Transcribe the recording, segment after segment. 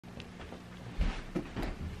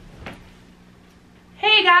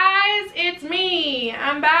it's me.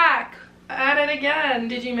 I'm back at it again.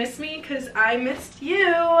 Did you miss me? Because I missed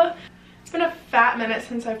you. It's been a fat minute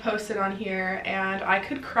since I've posted on here and I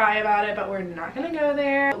could cry about it, but we're not gonna go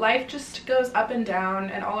there. Life just goes up and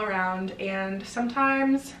down and all around, and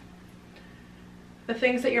sometimes the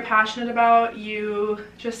things that you're passionate about, you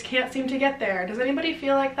just can't seem to get there. Does anybody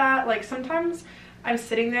feel like that? Like sometimes I'm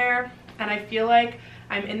sitting there and I feel like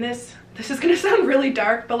I'm in this is gonna sound really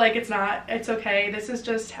dark, but like it's not, it's okay. This is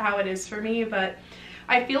just how it is for me, but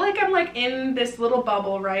I feel like I'm like in this little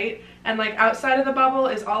bubble, right? And like outside of the bubble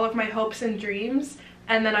is all of my hopes and dreams,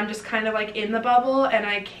 and then I'm just kind of like in the bubble and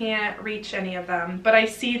I can't reach any of them. But I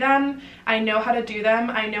see them, I know how to do them,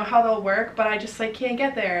 I know how they'll work, but I just like can't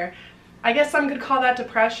get there. I guess some could call that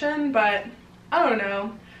depression, but I don't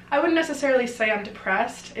know. I wouldn't necessarily say I'm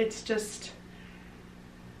depressed. It's just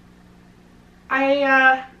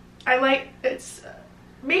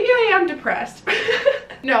maybe I am depressed.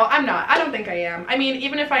 No, I'm not. I don't think I am. I mean,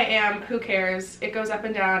 even if I am, who cares? It goes up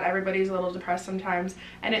and down. Everybody's a little depressed sometimes.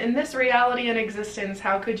 And in this reality and existence,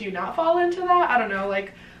 how could you not fall into that? I don't know.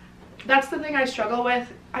 Like, that's the thing I struggle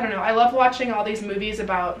with. I don't know. I love watching all these movies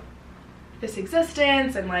about this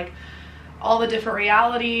existence and like all the different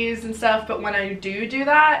realities and stuff, but when I do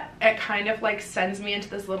that, it kind of like sends me into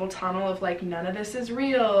this little tunnel of like none of this is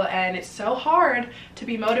real, and it's so hard to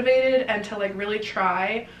be motivated and to like really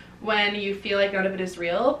try when you feel like none of it is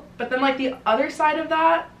real. But then like the other side of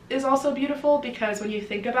that is also beautiful, because when you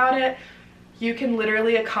think about it, you can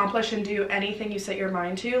literally accomplish and do anything you set your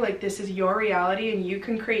mind to. Like, this is your reality and you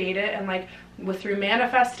can create it, and like through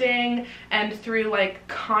manifesting and through like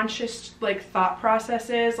conscious like thought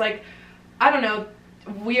processes, like I don't know,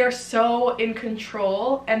 we are so in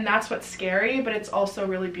control, and that's what's scary, but it's also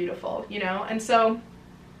really beautiful, you know? And so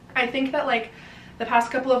I think that like the past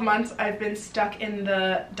couple of months I've been stuck in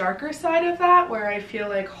the darker side of that, where I feel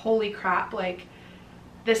like, holy crap, like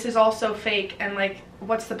this is all so fake, and like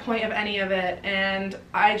what's the point of any of it? And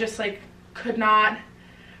I just like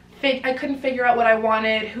I couldn't figure out what I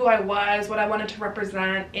wanted, who I was, what I wanted to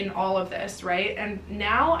represent in all of this, right? And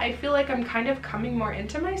now I feel like I'm kind of coming more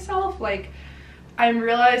into myself. Like, I'm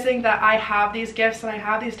realizing that I have these gifts and I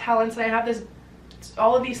have these talents and I have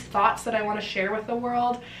all of these thoughts that I want to share with the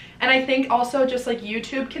world. And I think also just like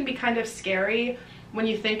YouTube can be kind of scary when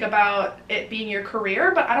you think about it being your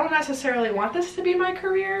career, but I don't necessarily want this to be my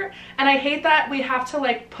career. And I hate that we have to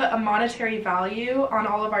like put a monetary value on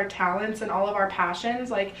all of our talents and all of our passions.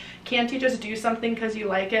 Like, can't you just do something because you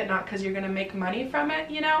like it, not because you're gonna make money from it,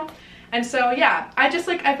 you know? And so yeah,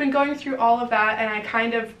 I've been going through all of that, and I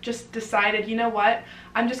kind of just decided, you know what,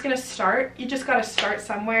 I'm just gonna start. You just gotta start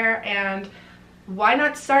somewhere, and why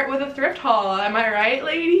not start with a thrift haul? Am I right,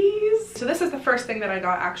 ladies? So this is the first thing that I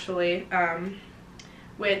got, actually,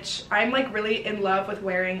 which I'm like really in love with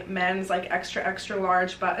wearing men's like extra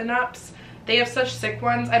large button-ups. They have such sick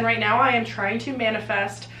ones, and right now I am trying to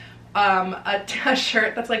manifest a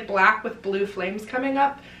shirt that's like black with blue flames coming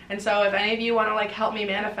up. And so if any of you want to like help me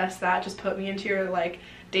manifest that, just put me into your like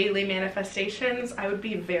daily manifestations. I would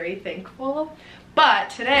be very thankful.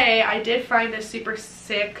 But today I did find this super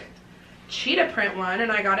sick cheetah print one,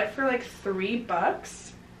 and I got it for like $3.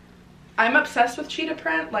 I'm obsessed with cheetah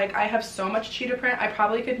print. Like, I have so much cheetah print. I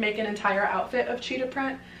probably could make an entire outfit of cheetah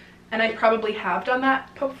print, and I probably have done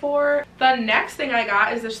that before. The next thing I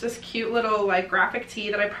got is this cute little like graphic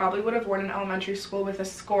tee that I probably would have worn in elementary school with a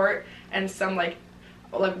skirt and some like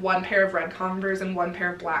one pair of red Converse and one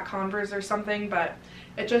pair of black Converse or something, but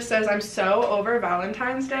it just says, "I'm so over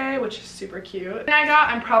Valentine's Day," which is super cute. And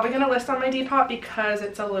I'm probably gonna list on my Depop because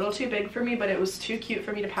it's a little too big for me, but it was too cute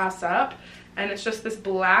for me to pass up. And it's just this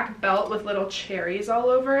black belt with little cherries all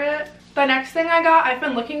over it. The next thing I got, I've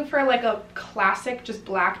been looking for like a classic just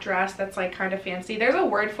black dress that's like kind of fancy. There's a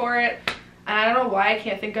word for it, and I don't know why I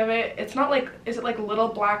can't think of it. It's not like, is it like little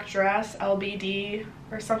black dress, LBD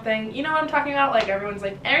or something? You know what I'm talking about? Like, everyone's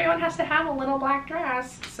like, everyone has to have a little black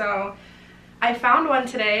dress. So I found one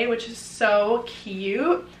today, which is so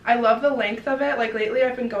cute. I love the length of it. Like, lately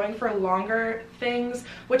I've been going for longer things,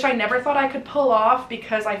 which I never thought I could pull off,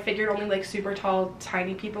 because I figured only like super tall,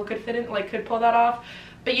 tiny people could could pull that off.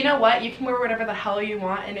 But you know what? You can wear whatever the hell you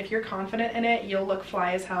want, and if you're confident in it, you'll look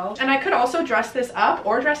fly as hell. And I could also dress this up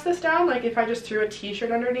or dress this down. Like, if I just threw a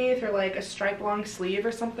t-shirt underneath or like a striped long sleeve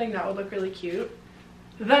or something, that would look really cute.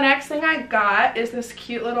 The next thing I got is this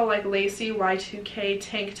cute little like lacy Y2K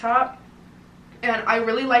tank top. And I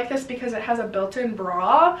really like this because it has a built-in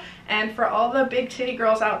bra, and for all the big titty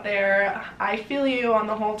girls out there, I feel you on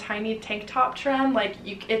the whole tiny tank top trend. Like,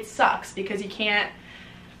 it sucks because you can't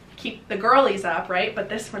keep the girlies up, right? But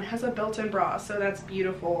this one has a built-in bra, so that's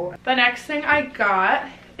beautiful. The next thing I got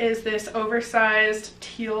is this oversized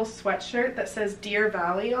teal sweatshirt that says Deer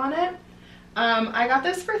Valley on it. I got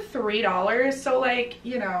this for $3, so like,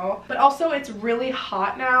 you know, but also it's really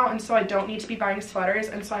hot now, and so I don't need to be buying sweaters,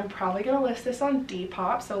 and so I'm probably gonna list this on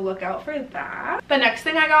Depop, so look out for that. The next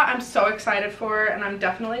thing I got, I'm so excited for, and I'm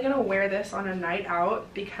definitely gonna wear this on a night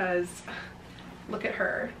out because look at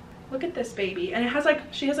her. Look at this baby. And it has like,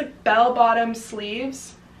 she has like bell-bottom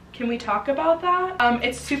sleeves. Can we talk about that?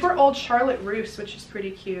 It's super old Charlotte Russe, which is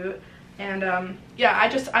pretty cute. And yeah,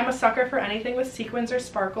 I'm a sucker for anything with sequins or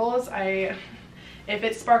sparkles. If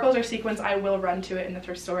it's sparkles or sequins, I will run to it in the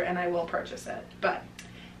thrift store and I will purchase it. But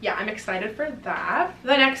yeah, I'm excited for that.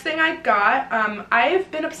 The next thing I got, I've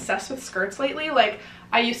been obsessed with skirts lately. Like,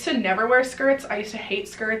 I used to never wear skirts. I used to hate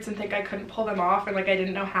skirts and think I couldn't pull them off, and like I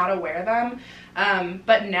didn't know how to wear them.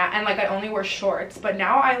 But now, and like I only wear shorts, but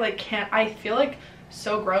now I like can't, I feel like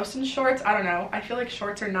so gross in shorts. I don't know. I feel like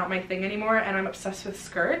shorts are not my thing anymore, and I'm obsessed with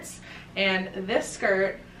skirts. And this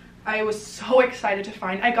skirt, I was so excited to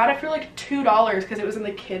find. I got it for like $2 because it was in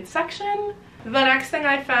the kids section. The next thing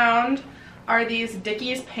I found are these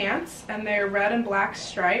Dickies pants, and they're red and black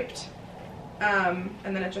striped.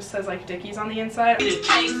 And then it just says like Dickies on the inside.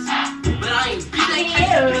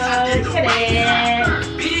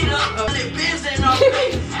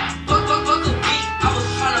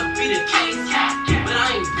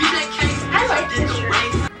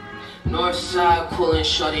 Northside coolin'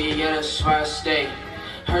 shorty, yeah, that's where I stay.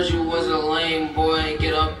 Heard you was a lame boy,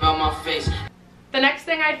 get up out my face. The next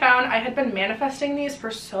thing I found, I had been manifesting these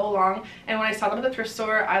for so long, and when I saw them at the thrift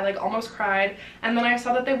store, I like almost cried, and then I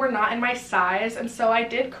saw that they were not in my size, and so I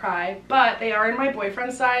did cry, but they are in my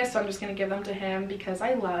boyfriend's size, so I'm just gonna give them to him because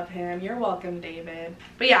I love him. You're welcome, David.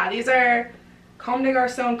 But yeah, these are Comme des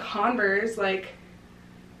Garçons Converse. Like,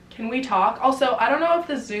 can we talk? Also, I don't know if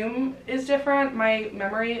the zoom is different. My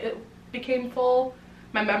memory became full.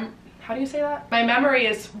 How do you say that? My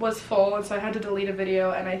memory was full, and so I had to delete a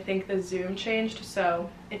video, and I think the zoom changed. So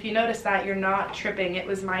if you notice that, you're not tripping. It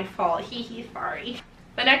was my fault. Hee hee, sorry.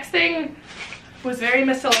 The next thing was very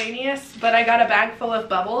miscellaneous, but I got a bag full of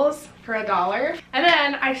bubbles for $1. And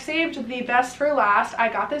then I saved the best for last. I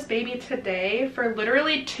got this baby today for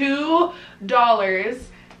literally $2.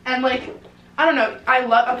 And like, I don't know, I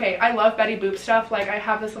love Betty Boop stuff. Like, I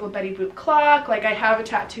have this little Betty Boop clock, like I have a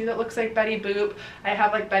tattoo that looks like Betty Boop, I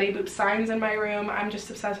have like Betty Boop signs in my room. I'm just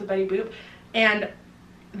obsessed with Betty Boop. And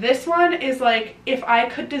this one is like, if I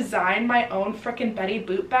could design my own freaking Betty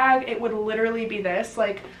Boop bag, it would literally be this.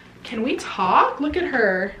 Like, can we talk? Look at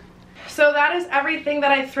her. So that is everything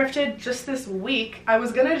that I thrifted just this week. I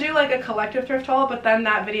was gonna do like a collective thrift haul, but then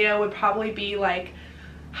that video would probably be like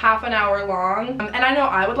half an hour long, and I know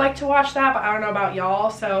I would like to watch that, but I don't know about y'all.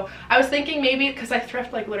 So I was thinking maybe, because I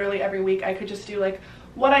thrift like literally every week, I could just do like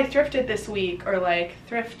what I thrifted this week, or like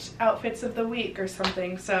thrift outfits of the week or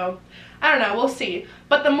something. So I don't know, we'll see.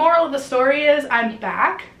 But the moral of the story is I'm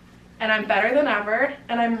back, and I'm better than ever,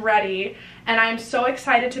 and I'm ready, and I'm so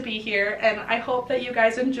excited to be here, and I hope that you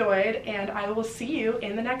guys enjoyed, and I will see you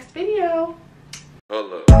in the next video.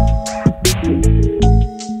 Hello.